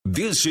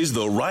This is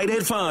the Right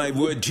at 5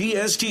 with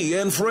GST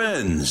and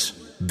Friends.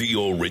 The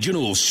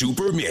original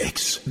super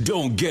mix.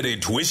 Don't get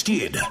it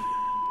twisted.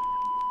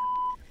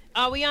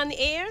 Are we on the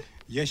air?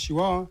 Yes, you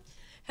are.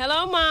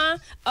 Hello, Ma.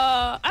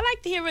 I'd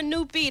like to hear a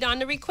new beat on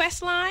the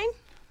request line.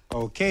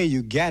 Okay,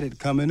 you got it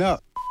coming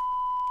up.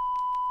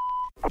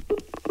 If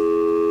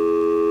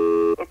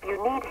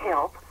you need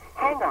help,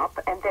 hang up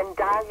and then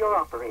dial your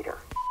operator.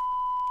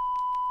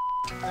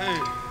 Hey,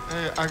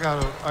 I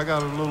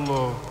got a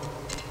little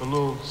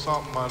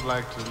something I'd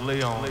like to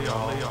lay on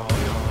y'all.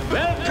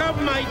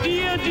 Welcome, my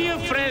dear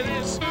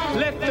friends.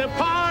 Let the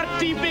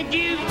party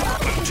begin.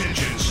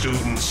 Attention,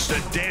 students.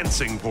 The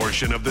dancing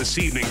portion of this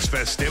evening's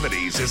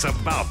festivities is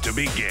about to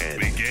begin.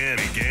 Begin.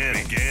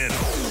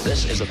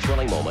 This is a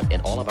thrilling moment in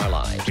all of our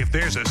lives. If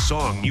there's a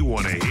song you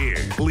want to hear,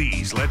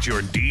 please let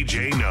your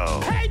DJ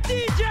know. Hey,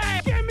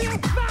 DJ, give me a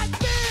fat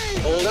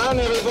thing. Hold on,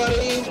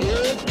 everybody.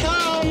 Here it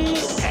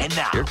comes. And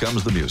now, here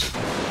comes the music.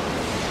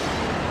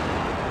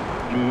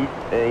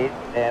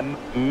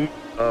 VAMEOVER.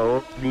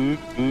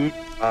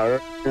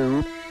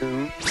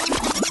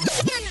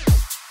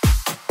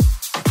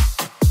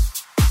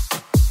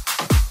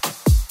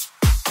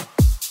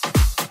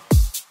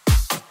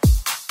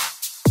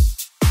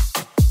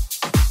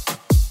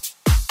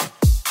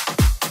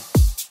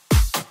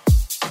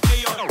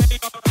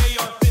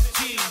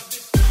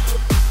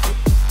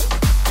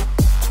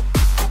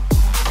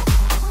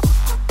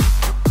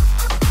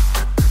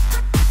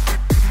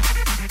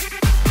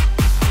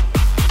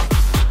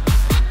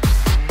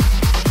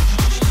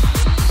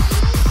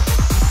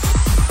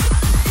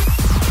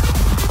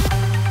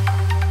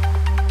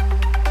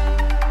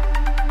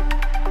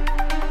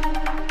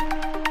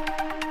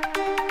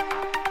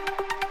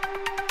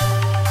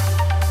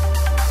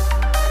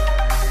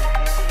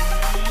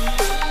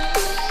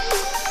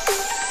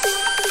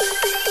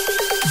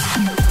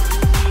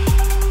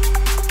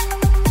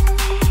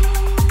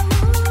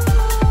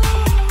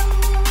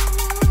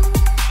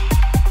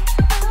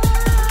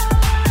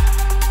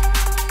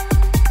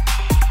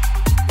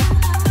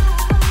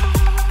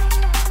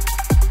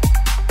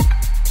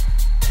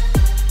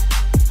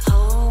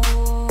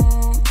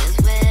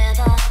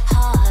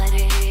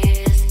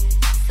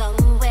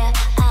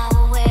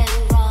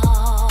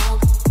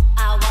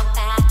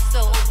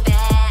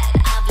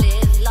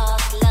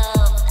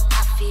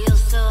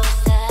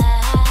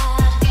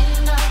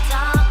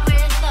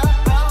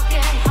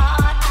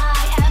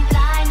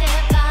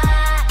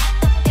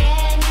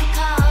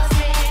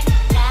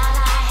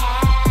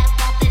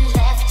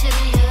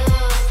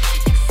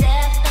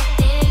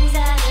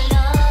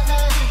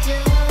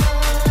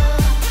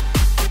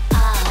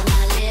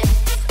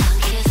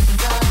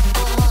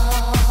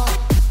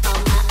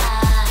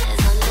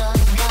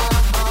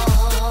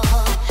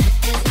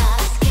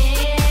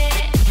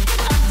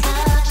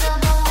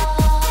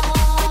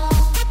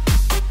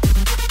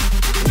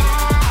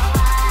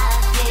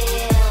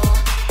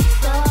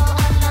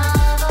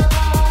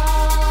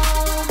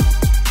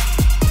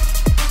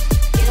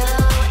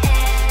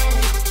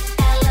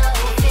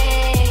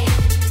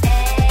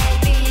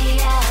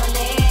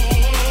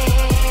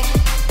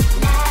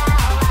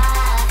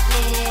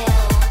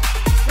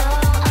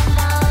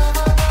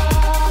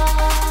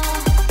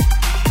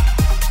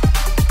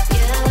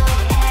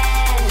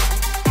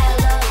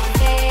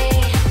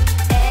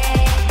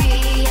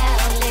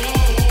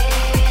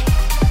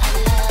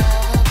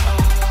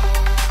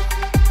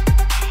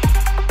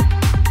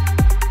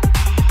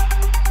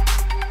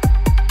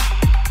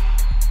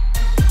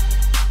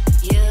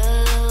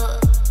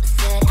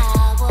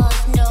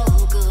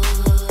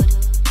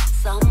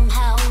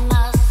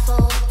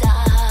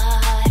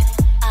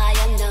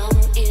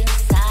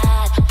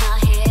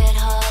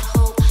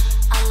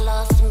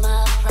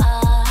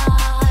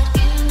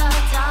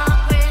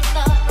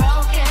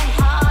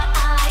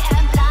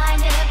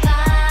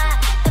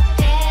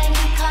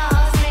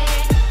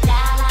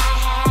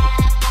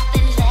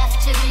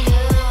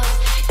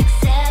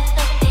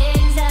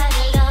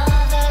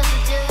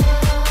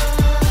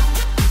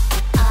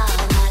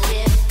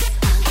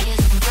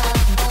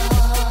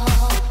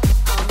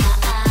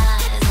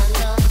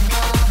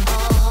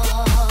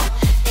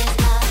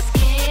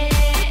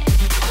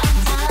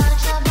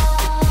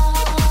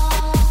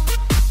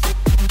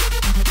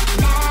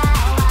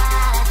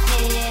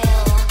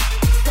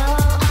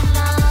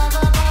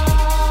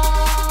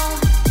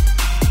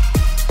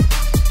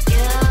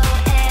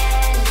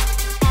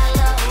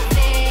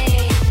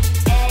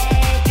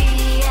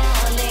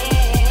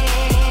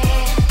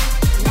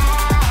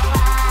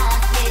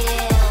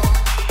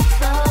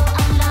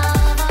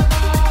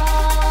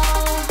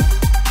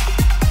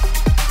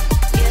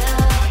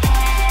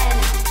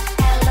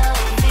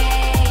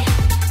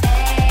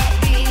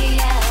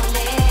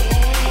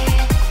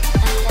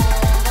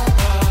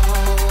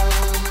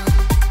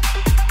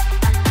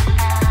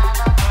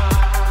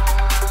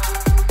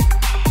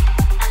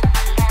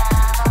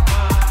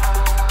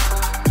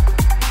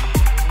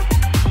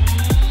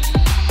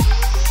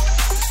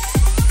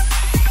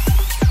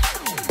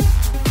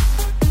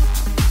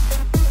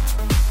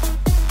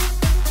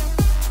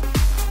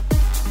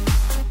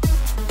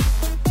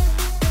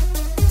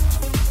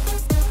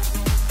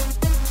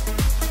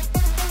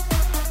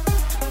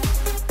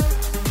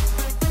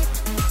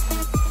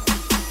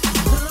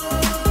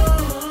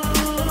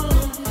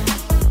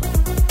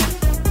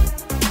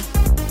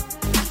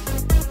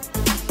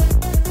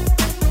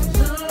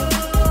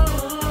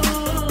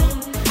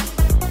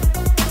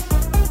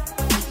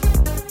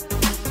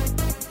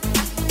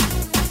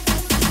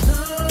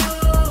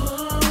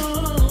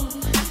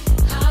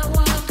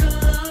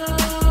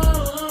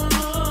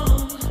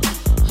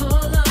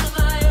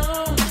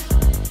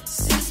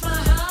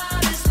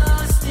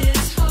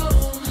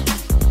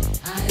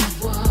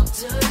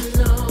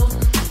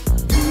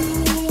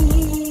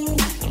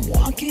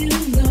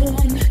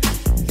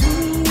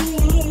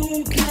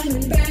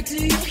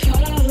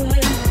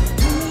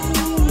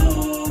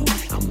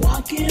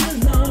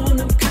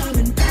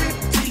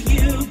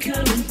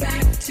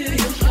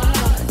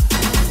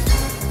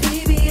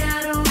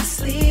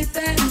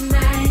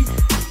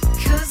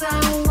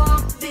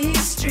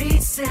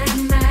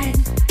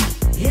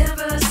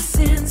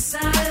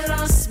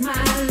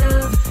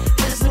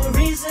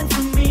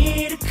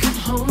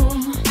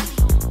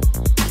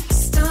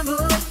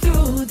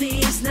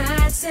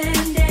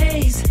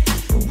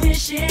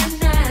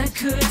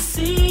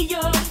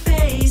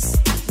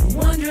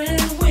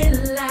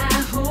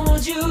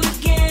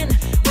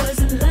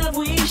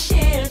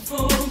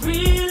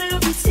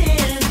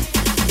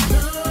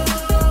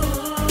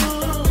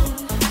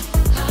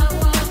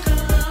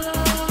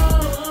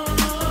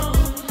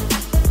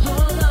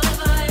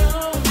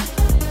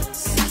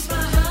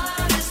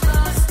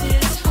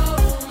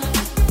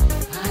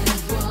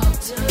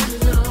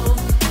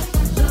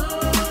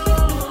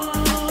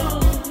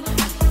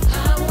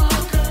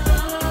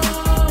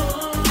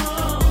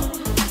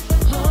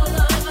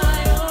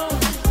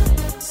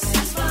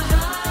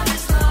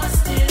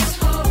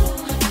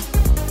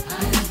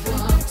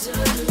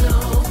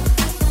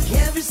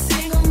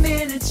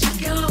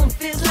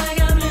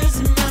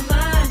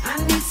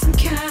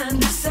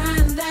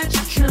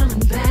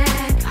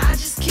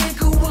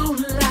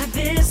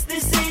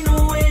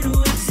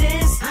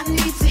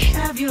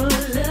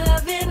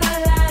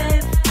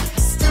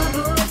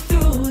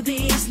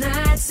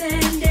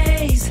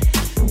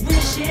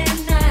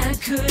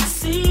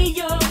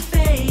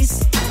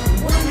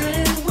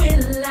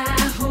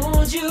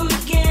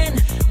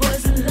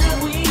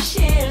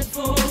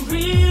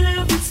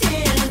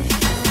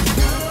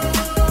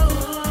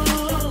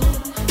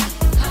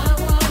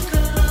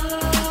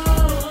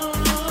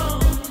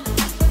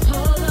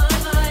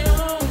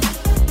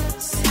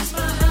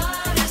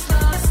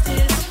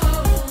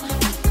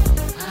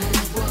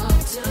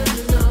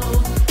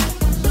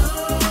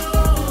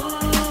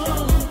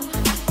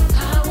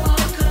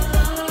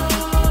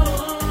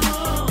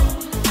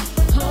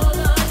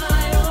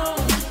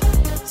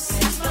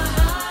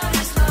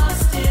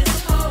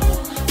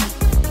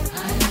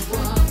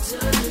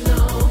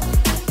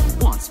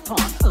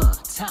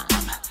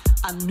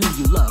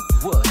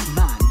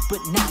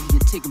 now you're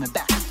taking me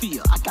back to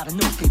feel. I gotta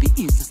know, baby,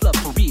 is this love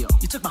for real?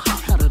 You took my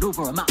heart, held it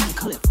over a mountain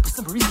cliff. For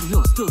some reason,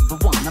 you're still the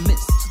one I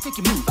miss. So take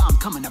your move, I'm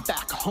coming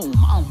back home.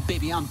 Oh,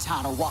 baby, I'm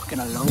tired of walking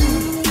alone.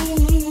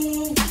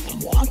 Ooh, I'm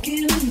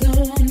walking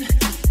alone.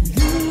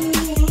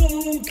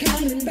 Ooh,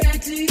 coming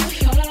back to your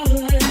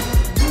heart.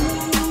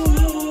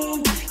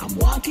 Ooh, I'm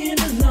walking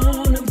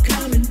alone. I'm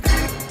coming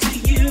back to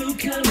you,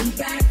 coming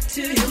back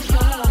to your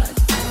heart.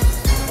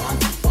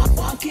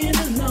 Walking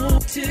alone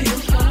to your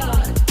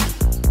heart.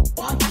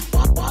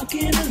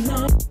 Walking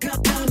alone,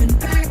 coming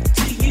back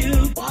to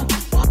you.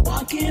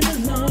 Walking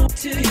alone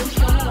to your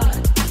heart.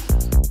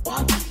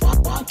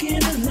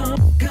 Walking alone,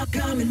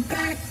 coming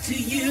back to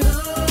you.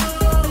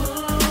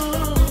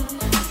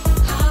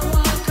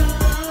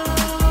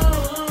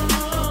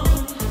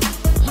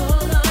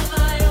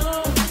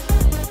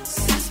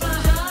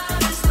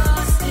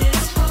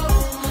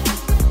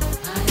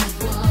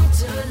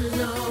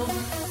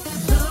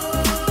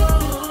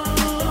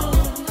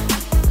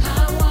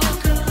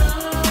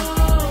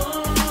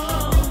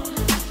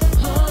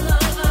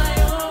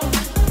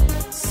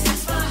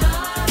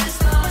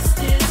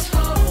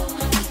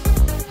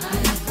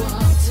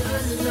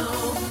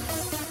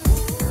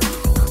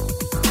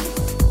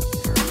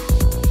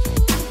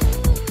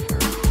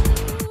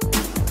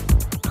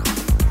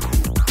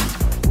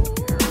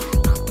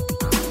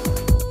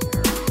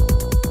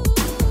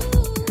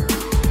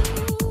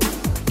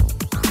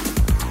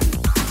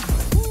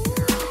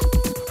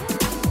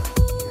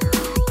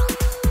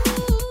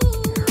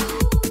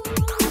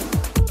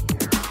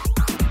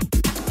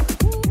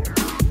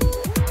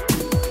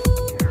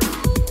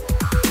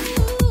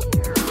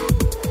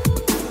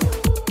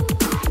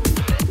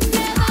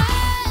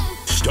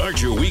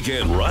 Start your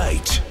weekend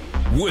right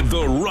with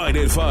the Right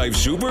at 5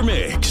 Super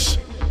Mix.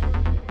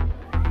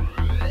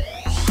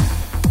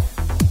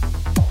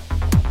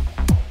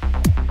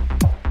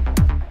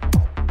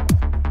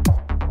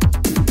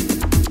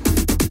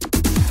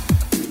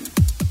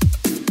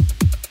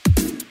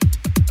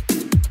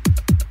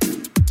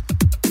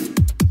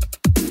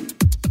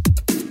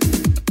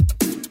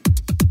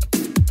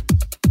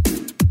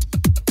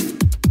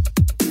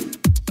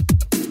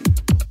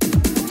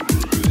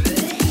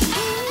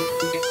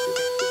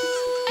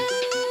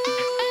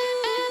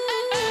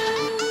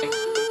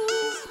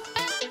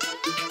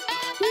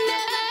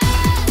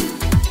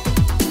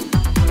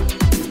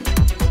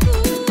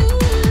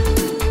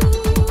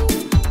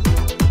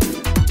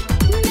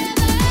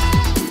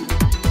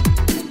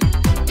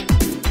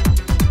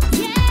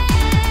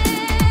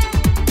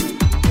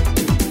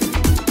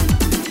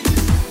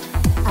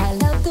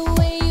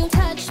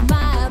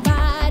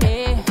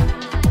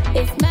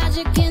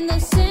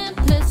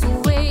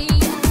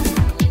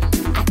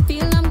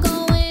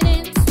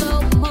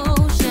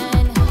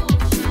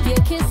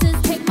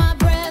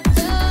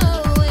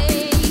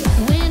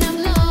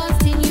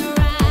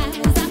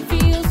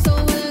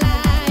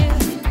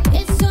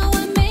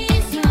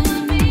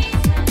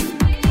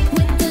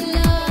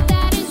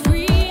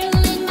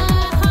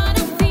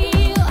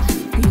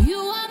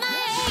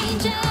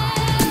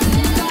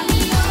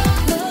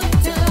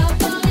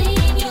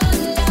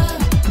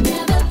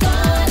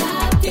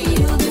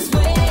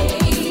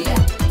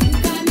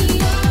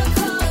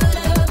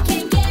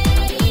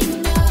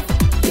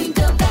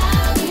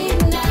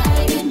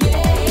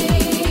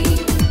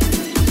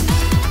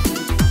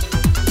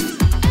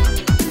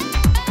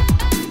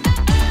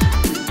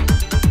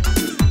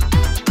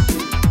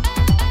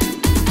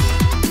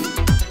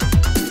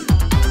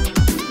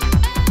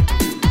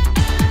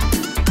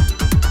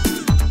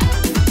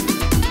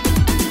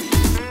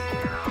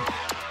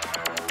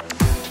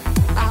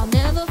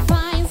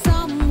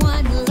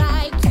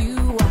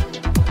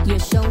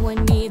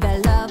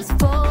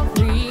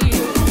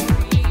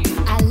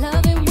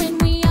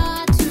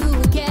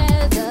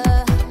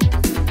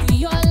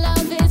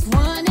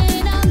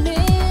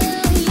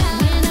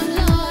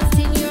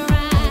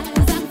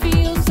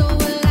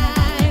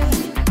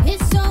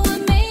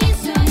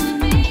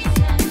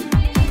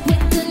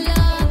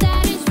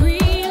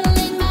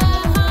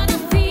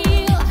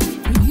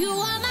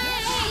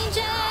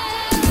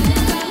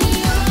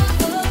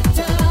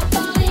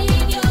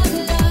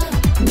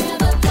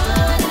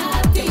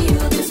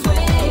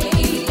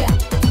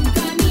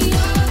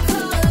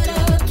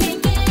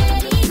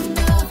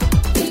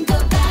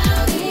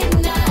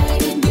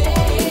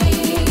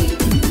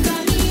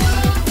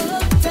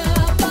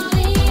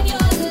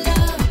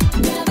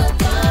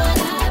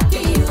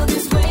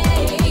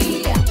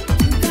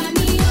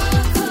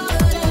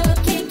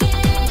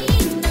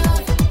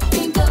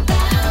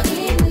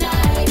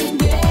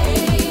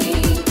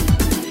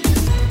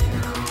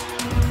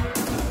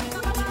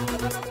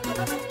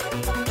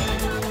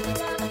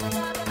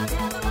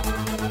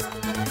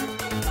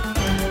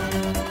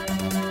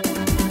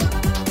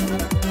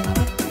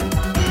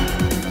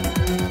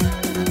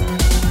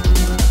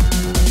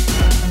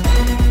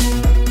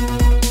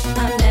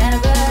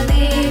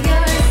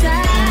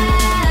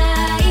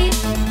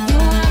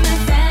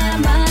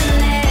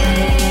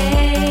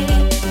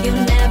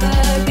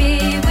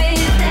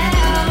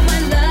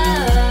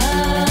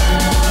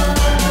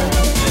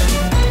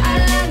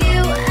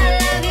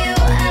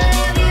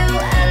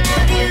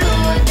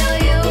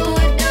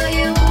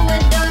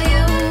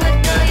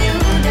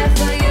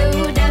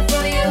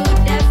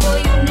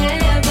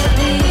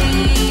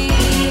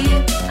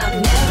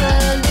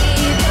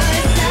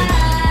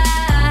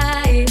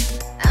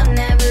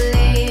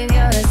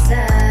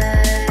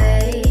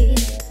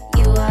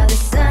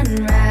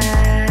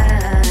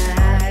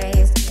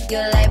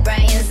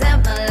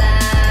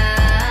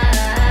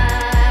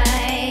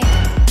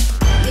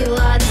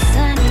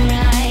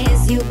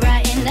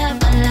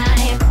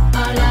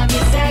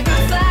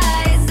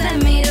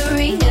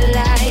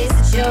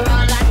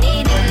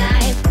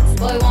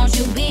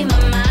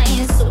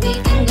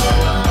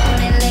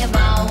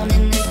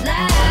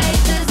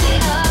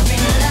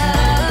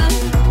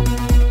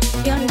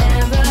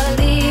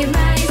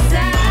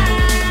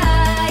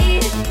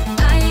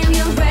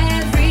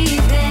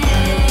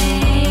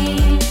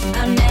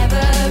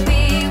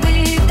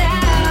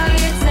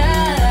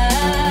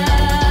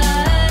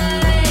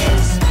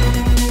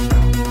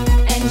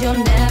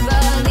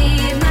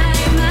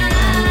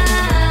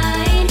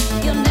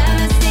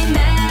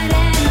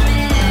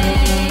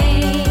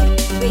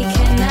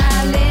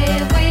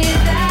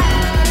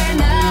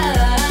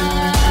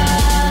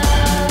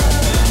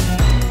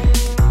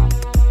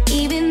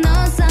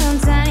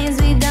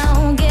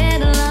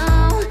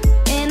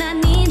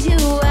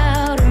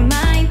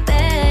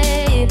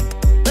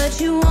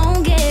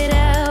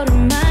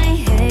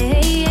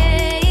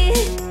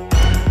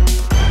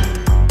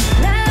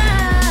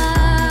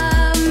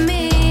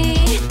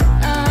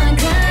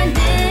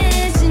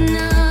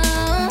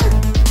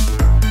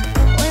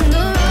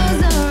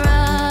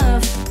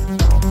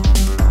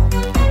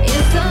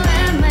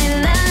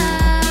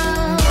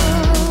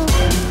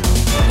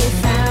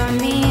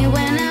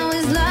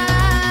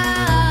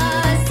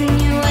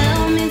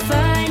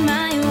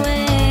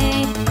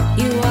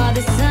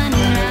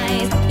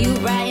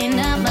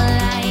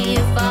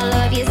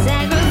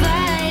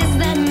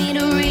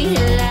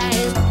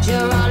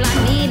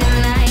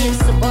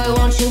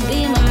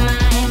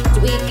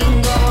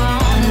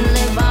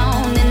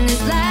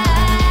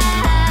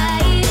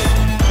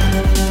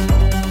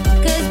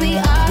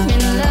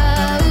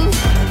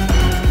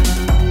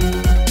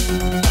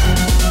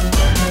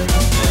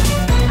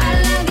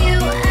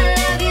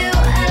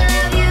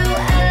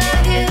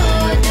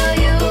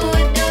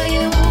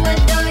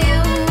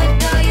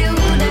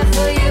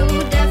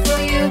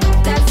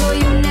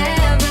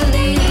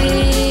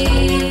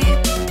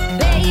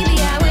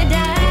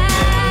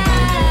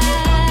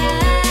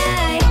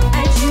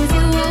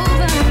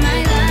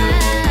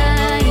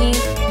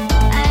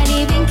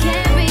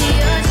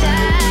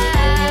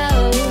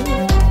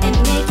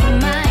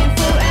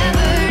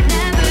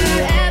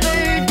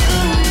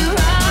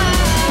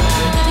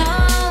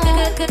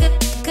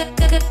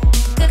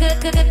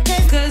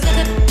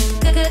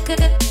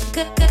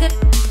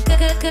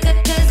 Cause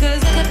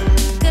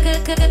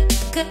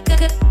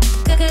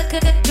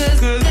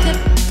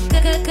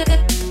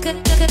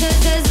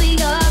we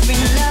are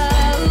in love.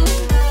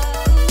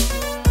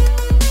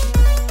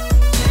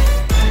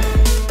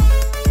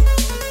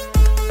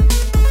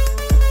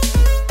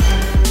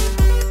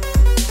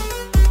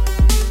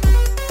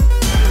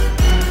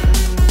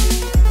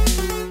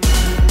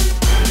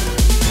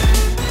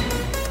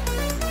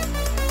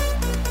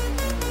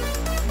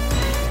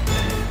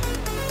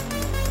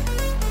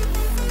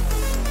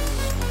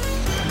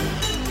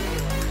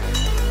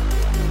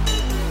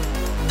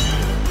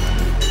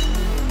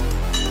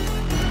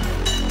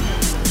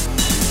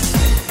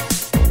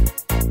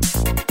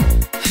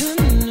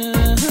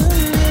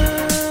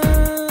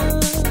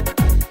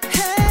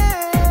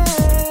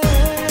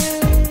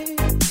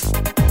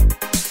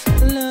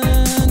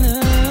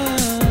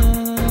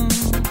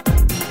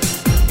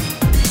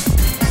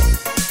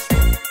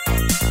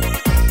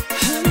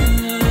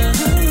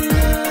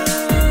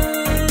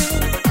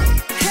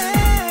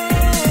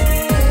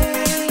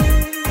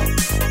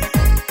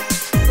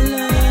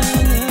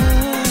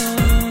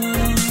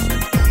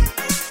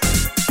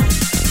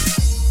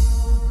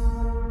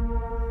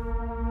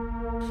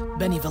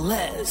 Benny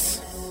Velez,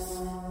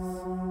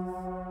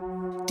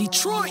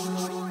 Detroit,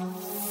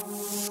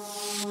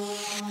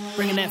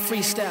 bringing that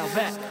freestyle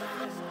back.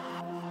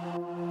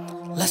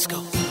 Let's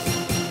go.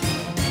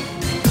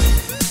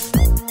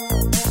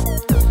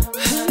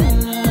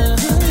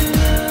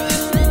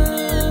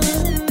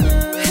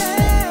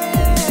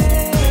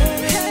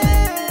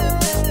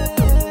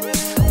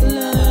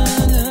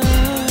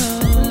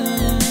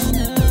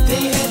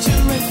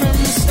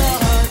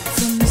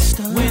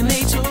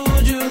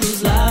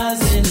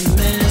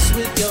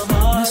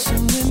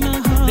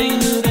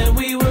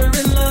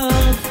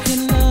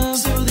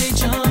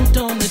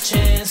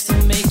 Chance to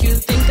make you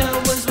think I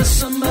was with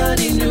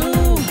somebody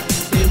new.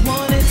 They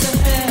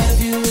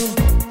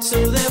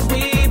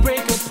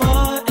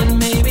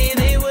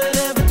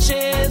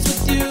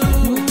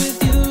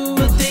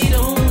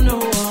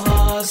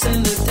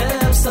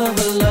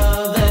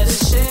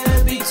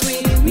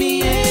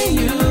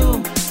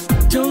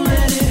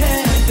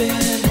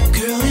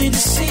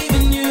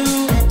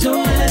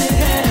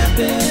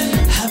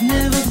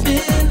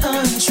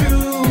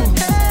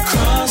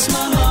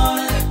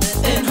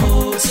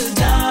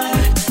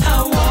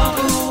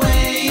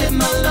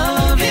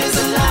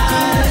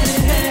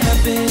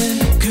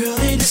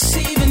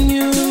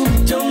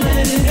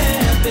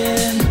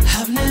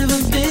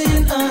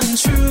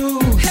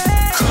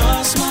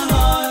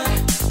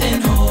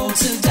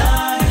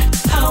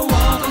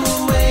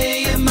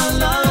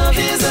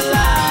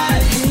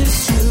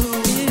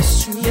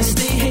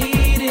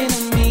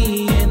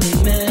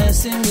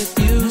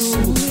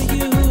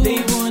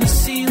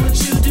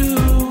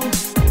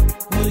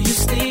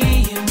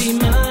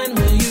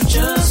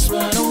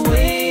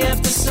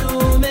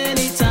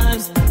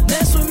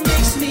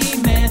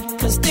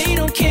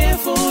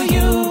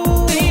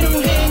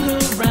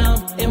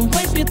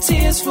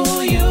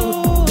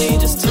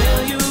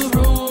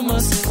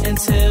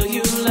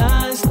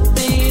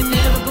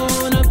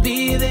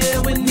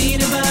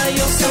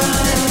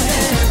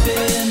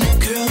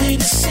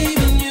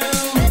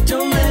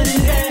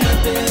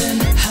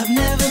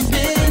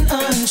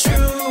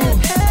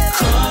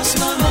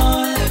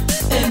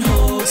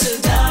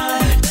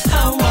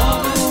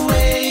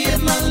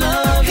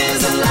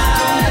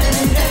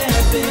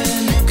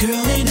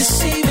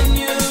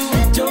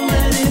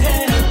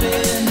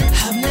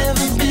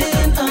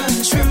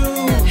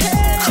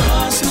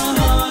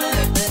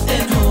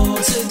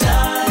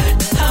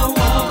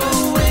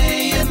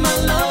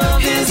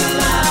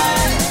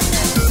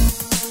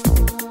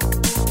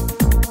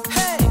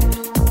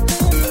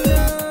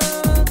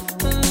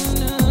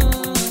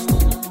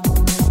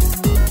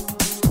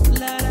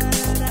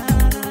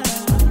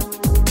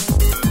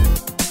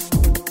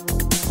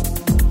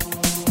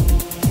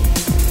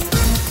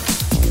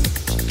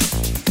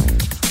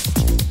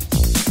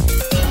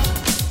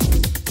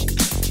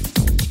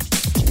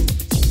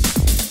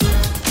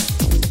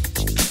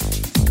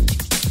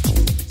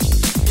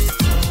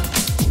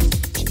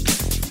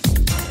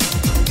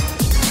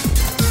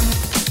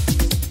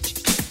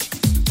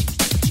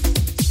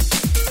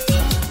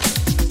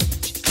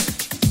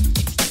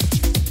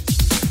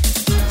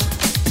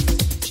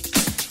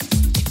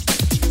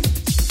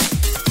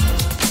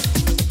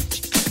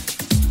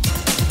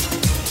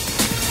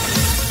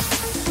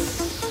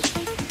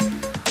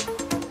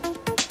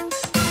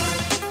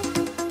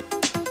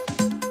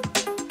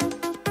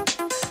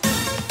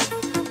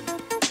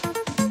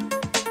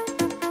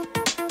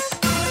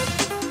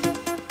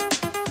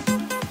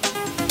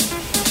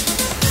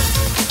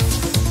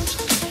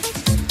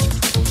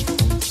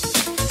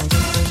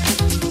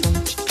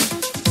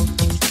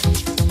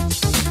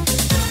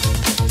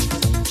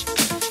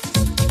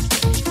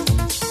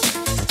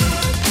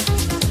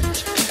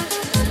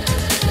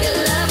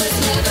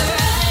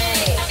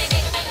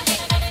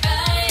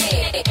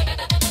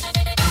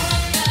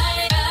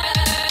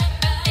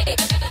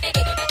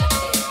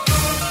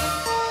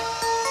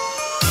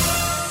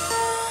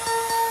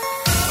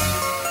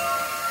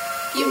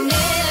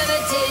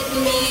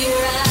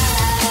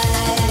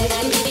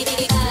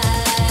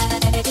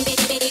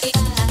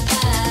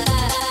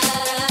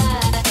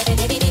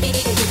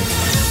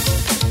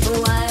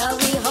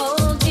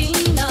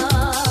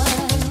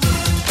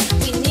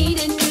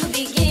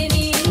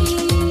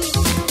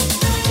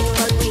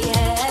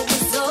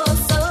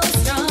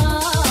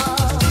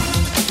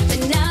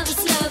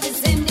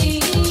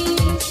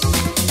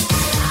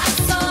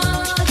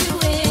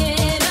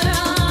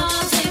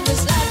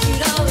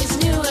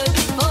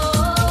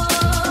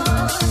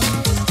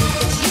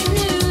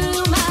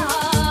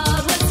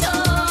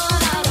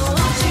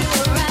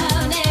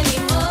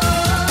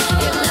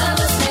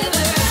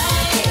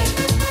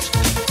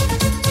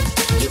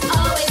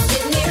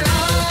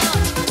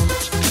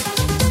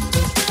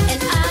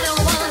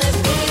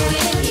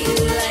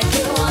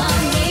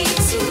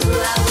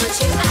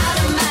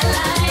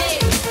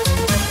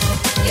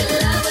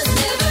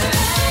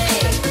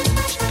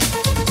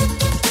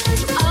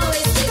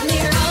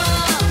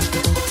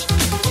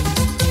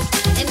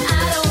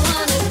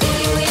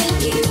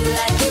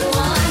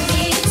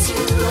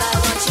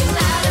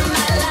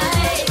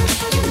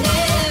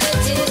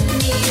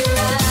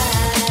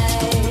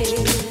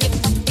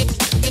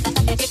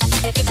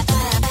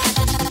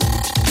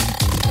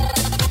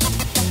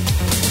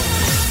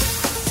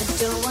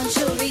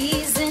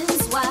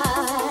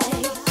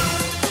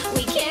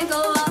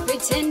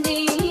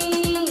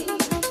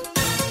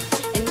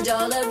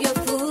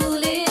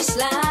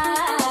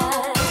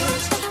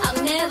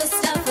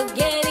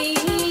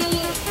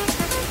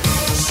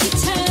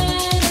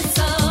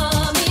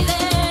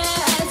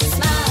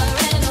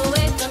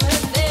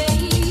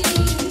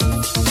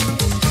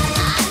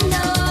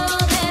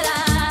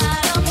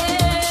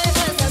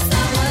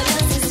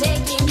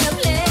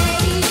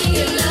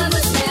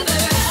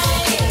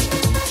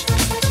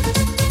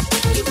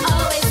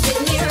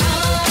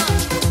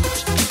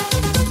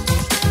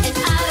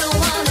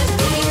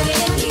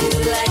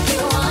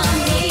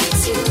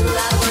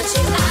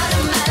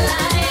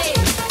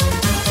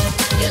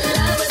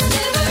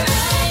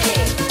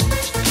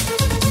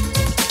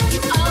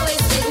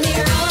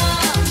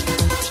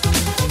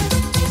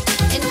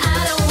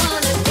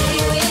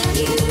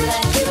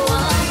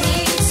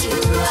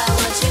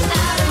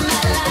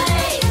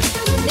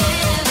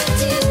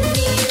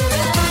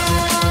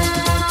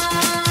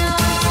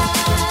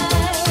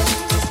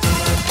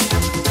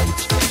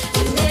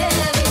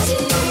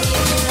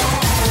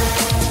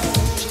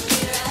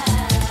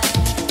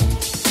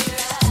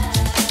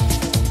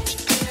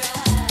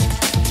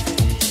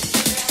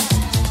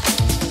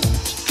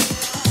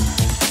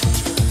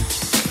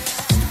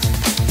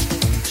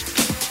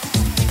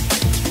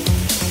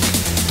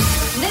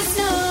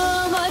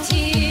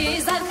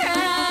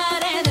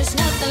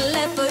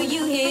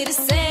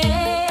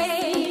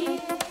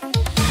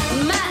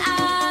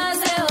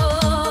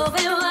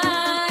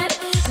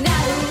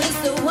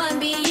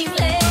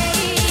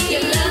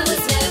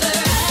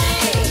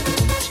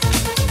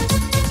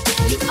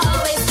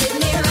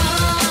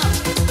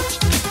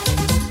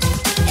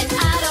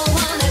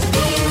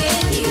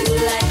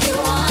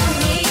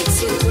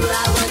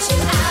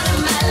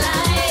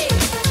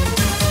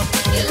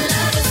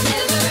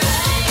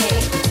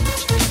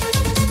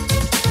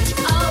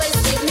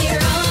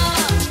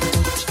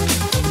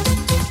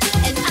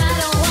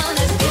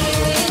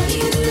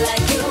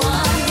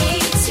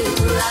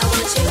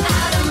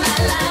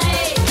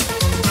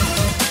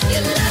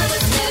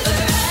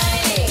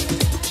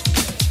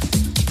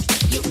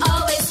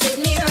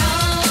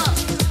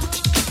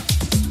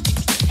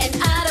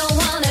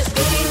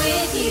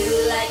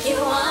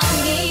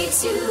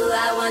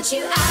want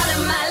you out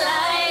of my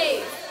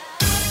life.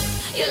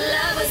 Your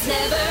love was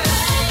never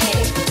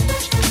right.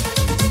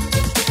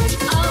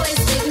 Always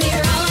did me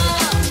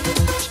wrong.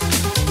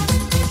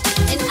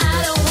 And I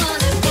don't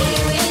wanna be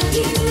with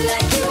you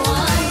like you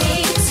want me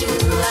to.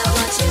 I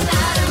want you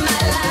out of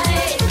my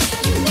life.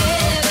 You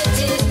never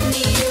did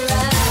me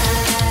right.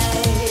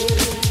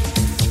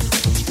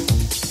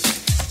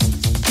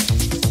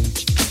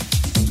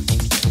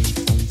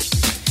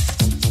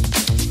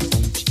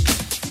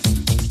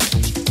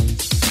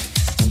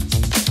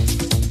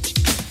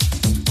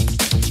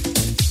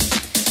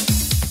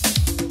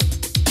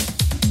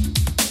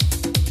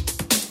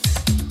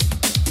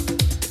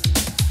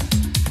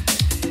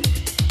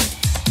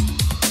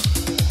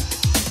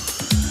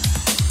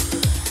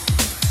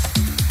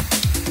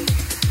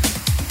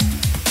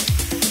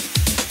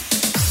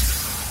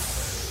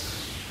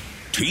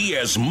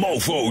 TS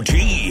Mofo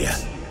G.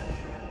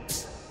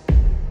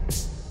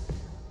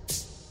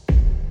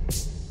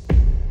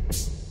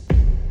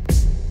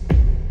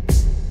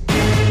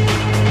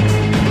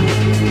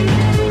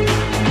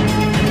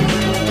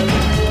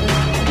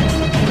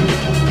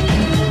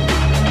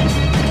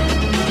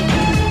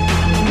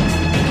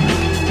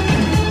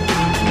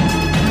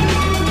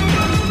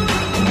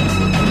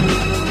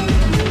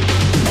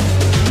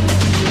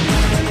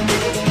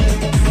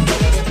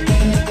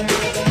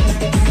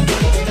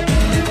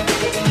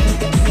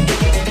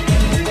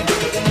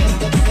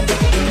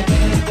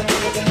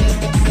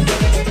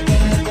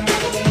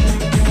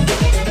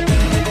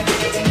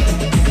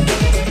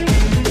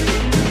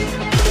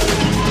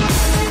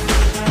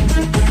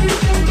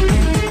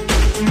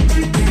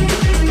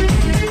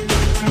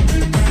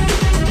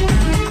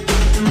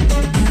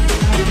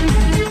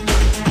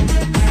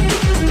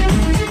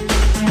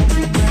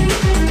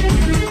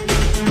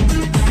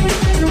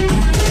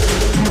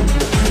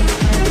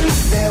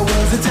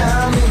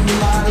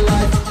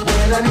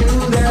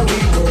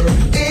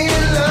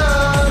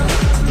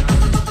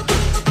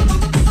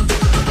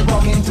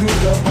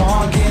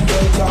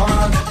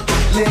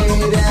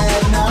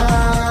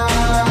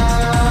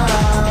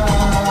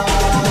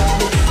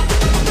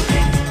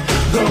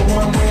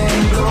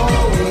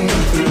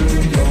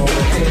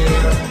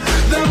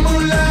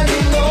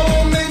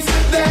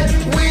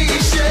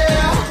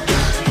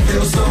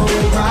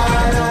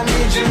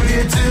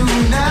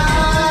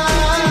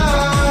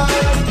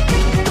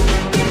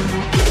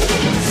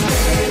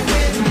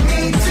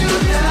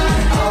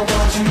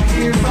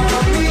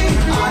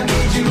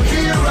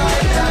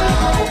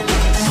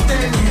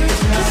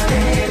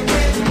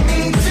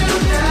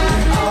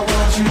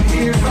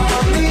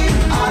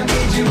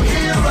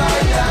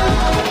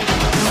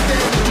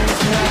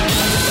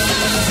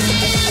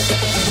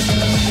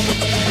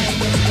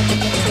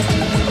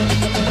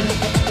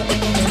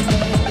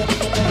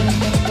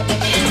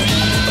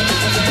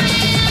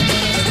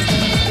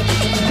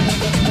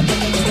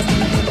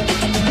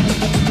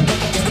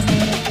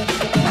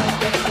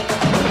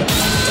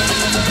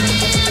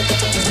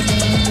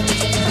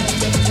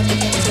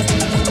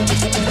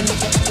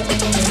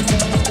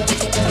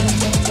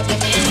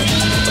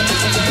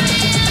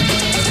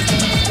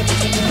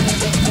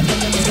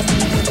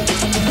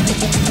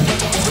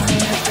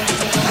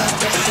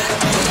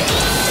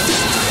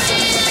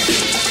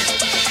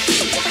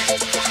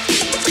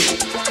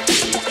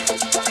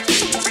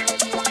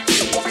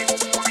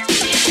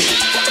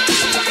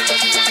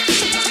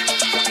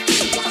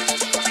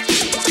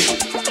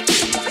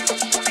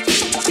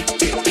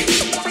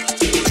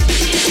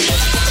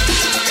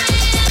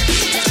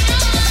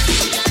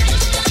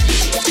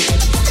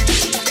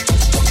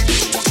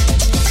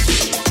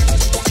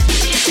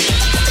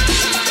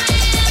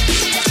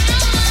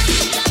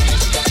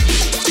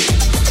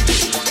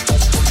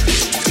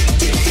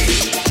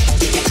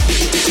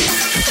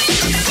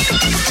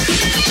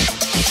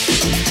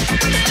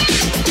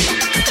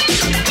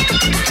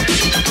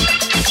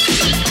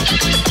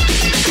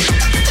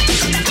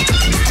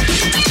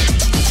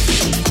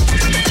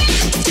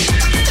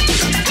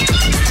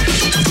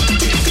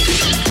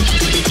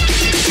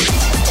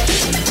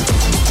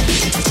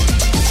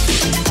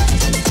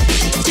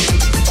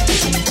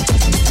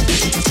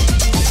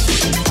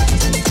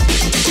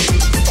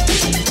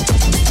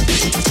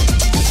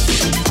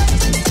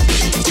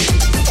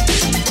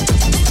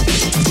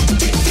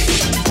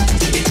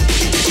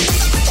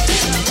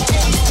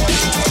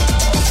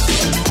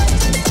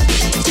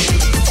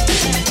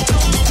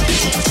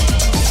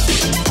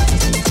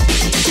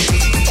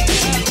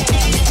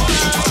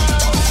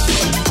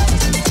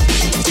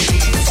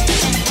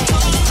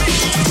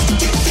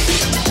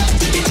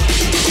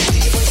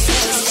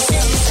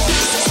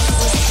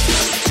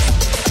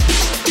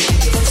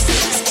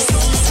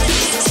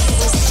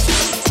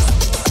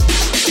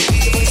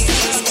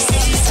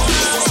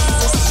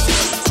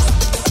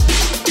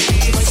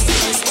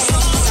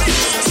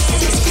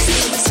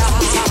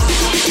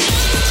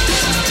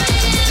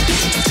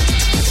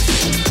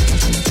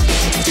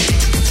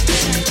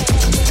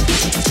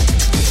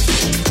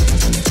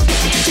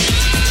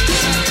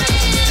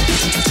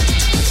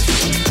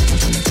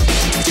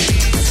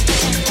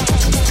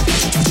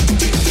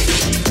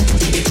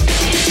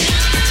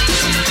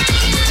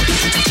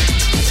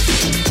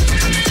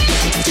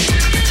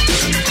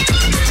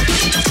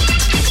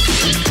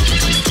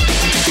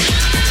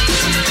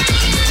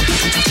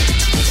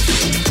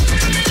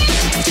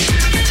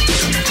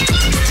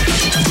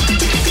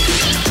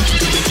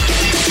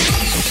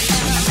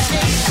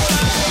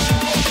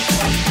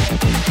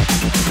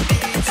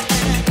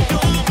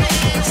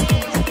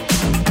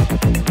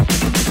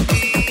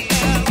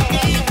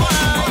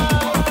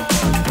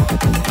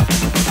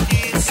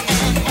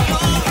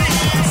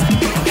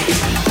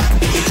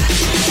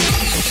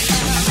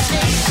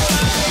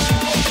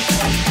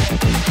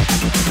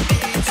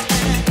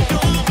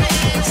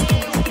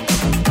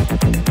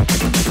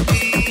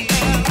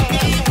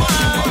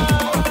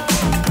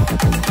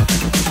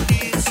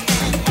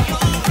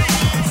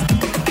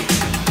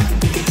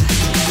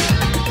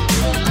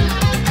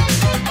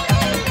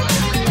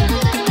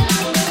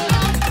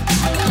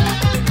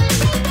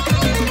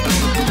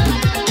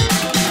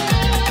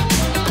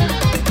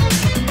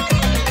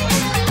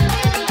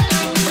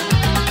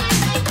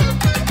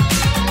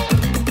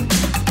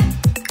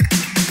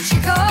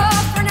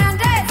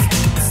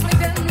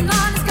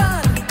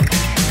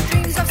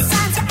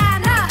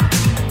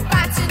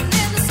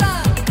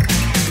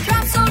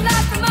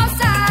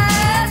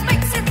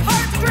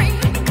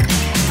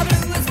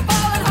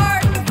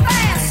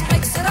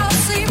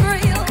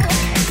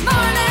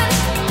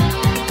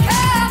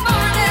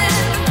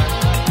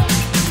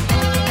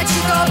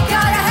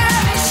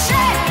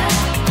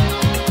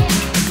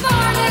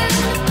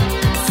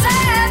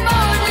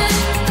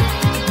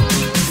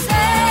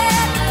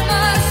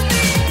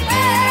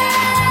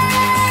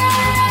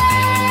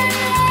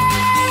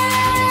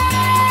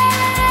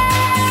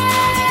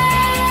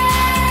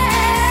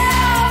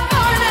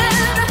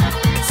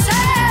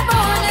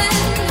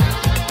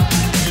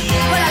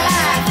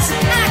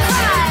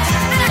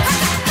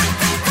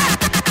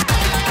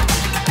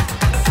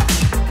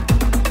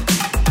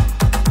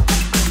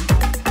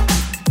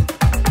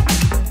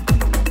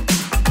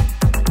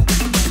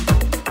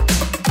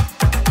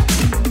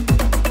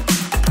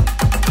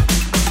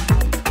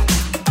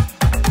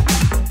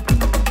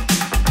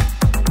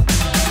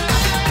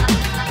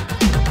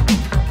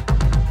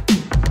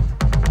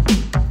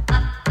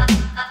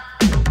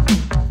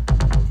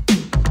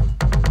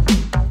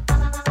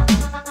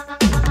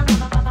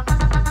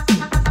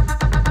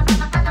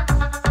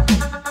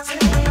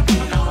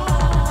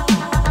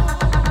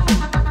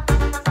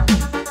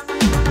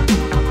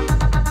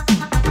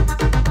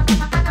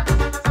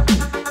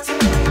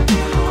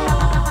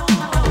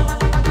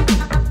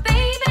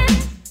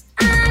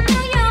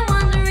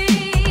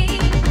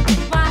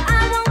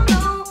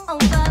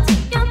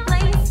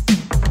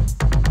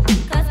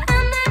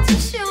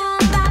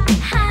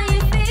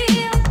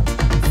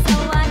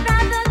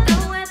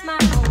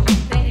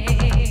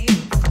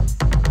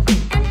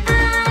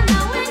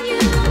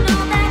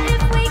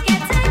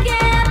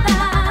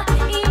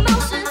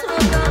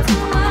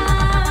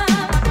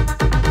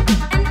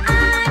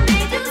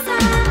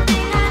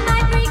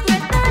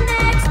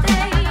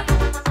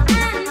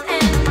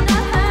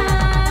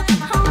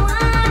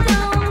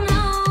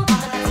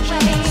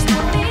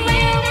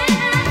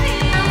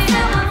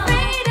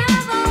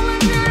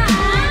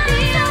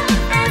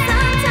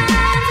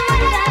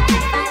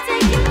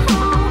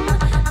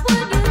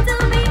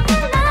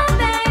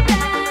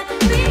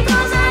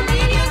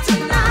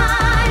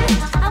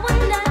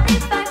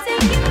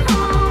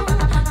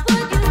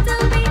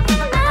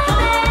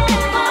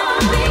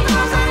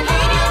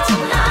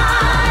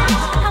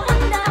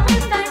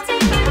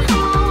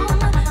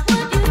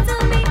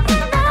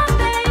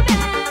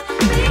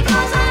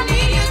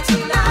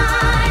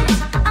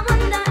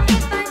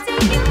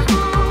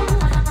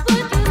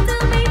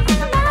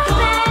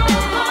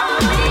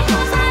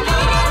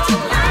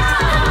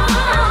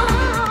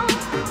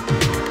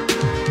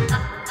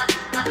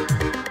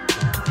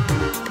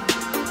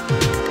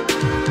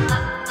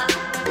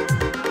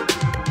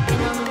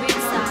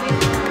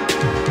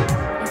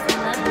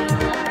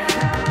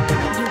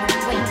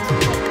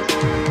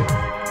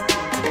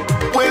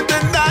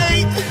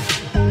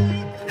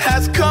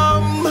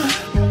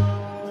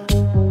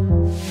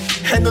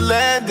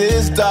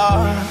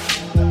 star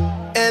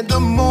and the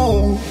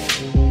moon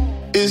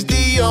is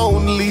the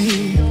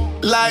only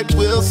light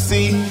we'll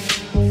see.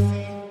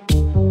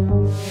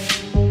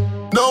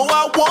 No,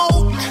 I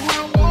won't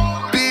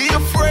be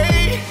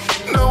afraid.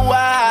 No,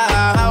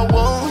 I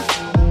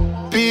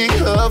won't be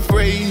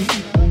afraid.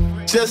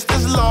 Just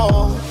as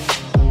long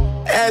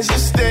as you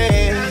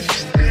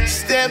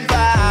stand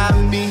by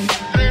me.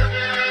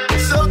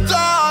 So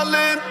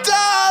darling,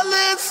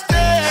 darling,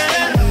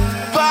 stand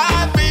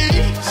by me.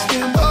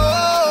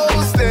 Oh,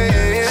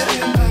 stand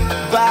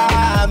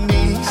by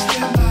me.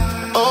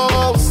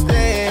 Oh,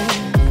 stand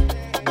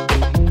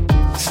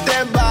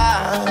by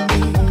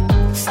me.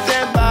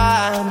 Stand by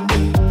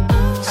me.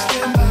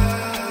 Stand by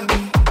me.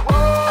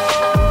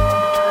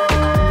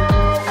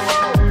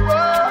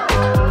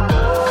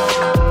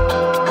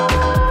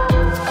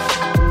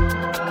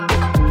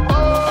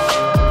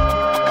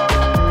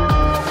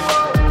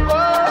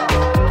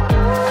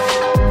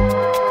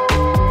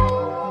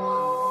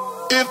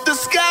 If the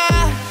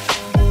sky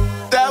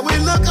that we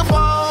look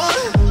upon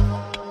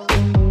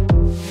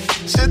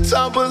should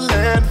tumble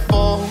and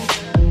fall,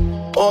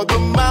 or the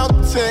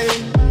mountain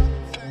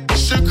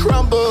should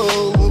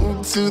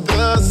crumble to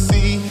the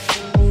sea,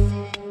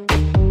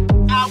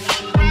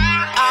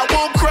 I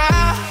won't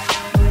cry,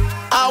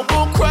 I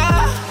won't cry,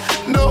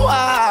 no, I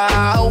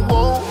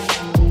won't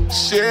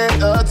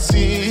shed a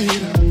tear.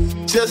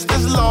 Just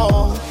as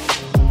long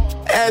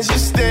as you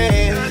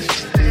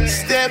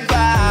stand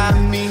by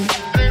me.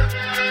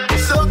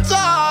 So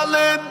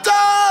darling,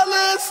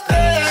 darling,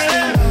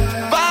 stand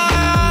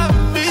by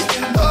me.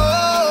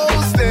 Oh,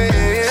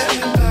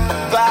 stand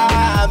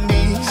by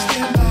me.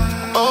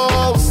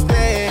 Oh,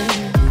 stand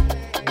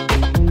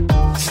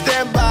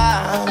by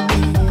me.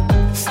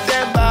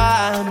 Stand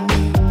by me.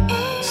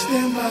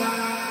 Stand by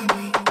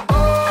me.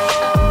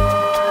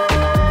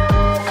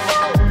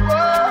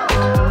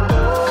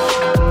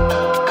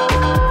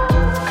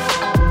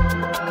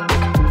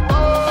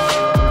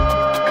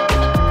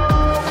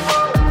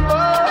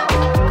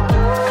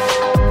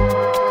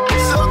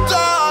 So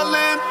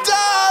darling,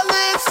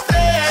 darling,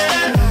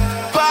 stand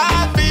by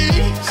me.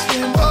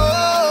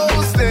 Oh,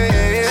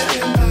 stand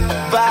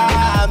by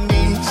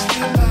me.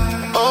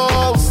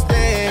 Oh,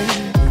 stand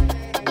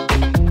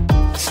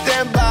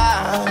by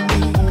me.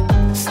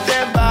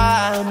 Stand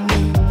by me.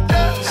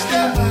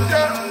 Stand by me.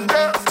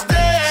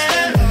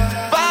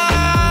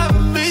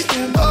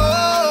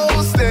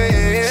 Oh,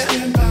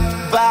 stand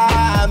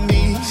by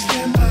me.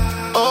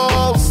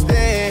 Oh, stand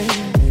by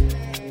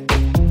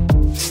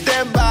me.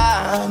 Stand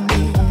by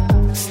me.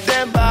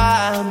 Stand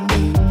by me.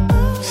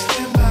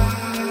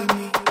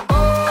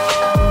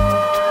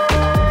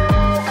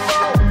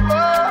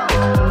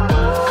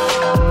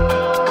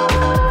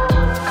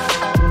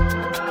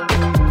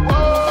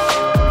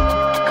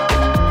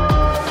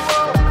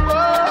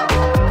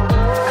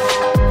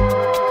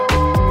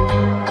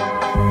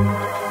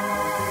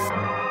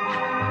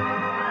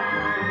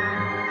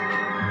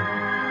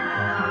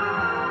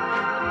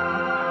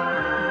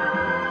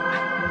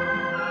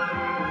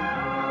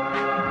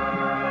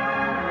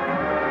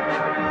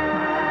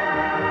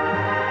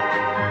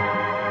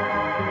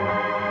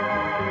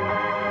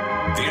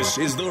 This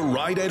is the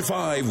Ride at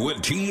 5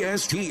 with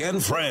TST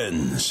and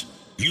Friends.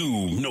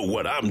 You know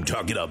what I'm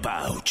talking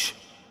about.